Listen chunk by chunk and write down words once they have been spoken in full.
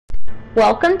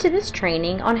Welcome to this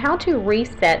training on how to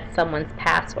reset someone's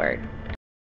password.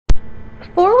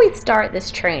 Before we start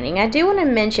this training, I do want to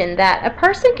mention that a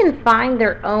person can find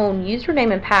their own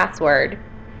username and password.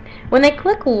 When they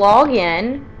click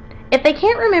Login, if they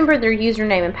can't remember their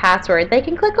username and password, they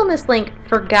can click on this link,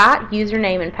 Forgot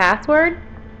Username and Password.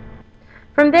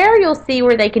 From there, you'll see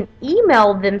where they can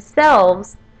email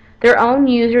themselves their own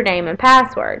username and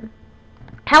password.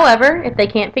 However, if they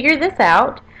can't figure this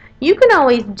out, you can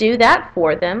always do that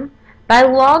for them by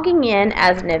logging in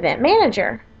as an event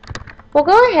manager. We'll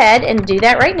go ahead and do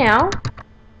that right now,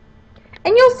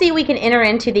 and you'll see we can enter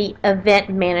into the Event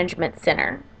Management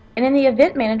Center. And in the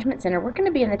Event Management Center, we're going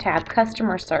to be in the tab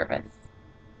Customer Service.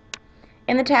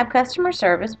 In the tab Customer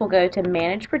Service, we'll go to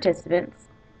Manage Participants,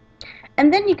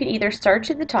 and then you can either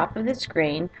search at the top of the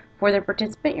screen for the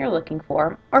participant you're looking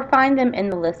for or find them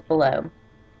in the list below.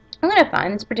 I'm going to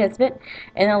find this participant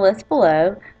in the list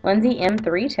below, Lindsay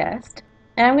M3 Test,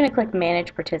 and I'm going to click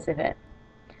Manage Participant.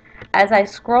 As I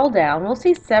scroll down, we'll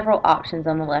see several options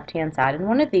on the left-hand side, and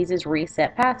one of these is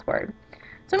Reset Password.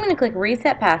 So I'm going to click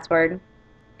Reset Password,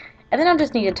 and then I'll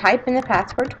just need to type in the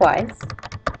password twice,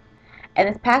 and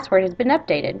this password has been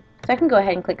updated. So I can go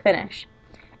ahead and click Finish.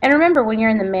 And remember, when you're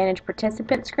in the Manage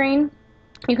Participant screen,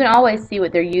 you can always see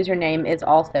what their username is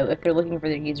also if they're looking for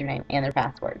their username and their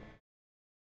password.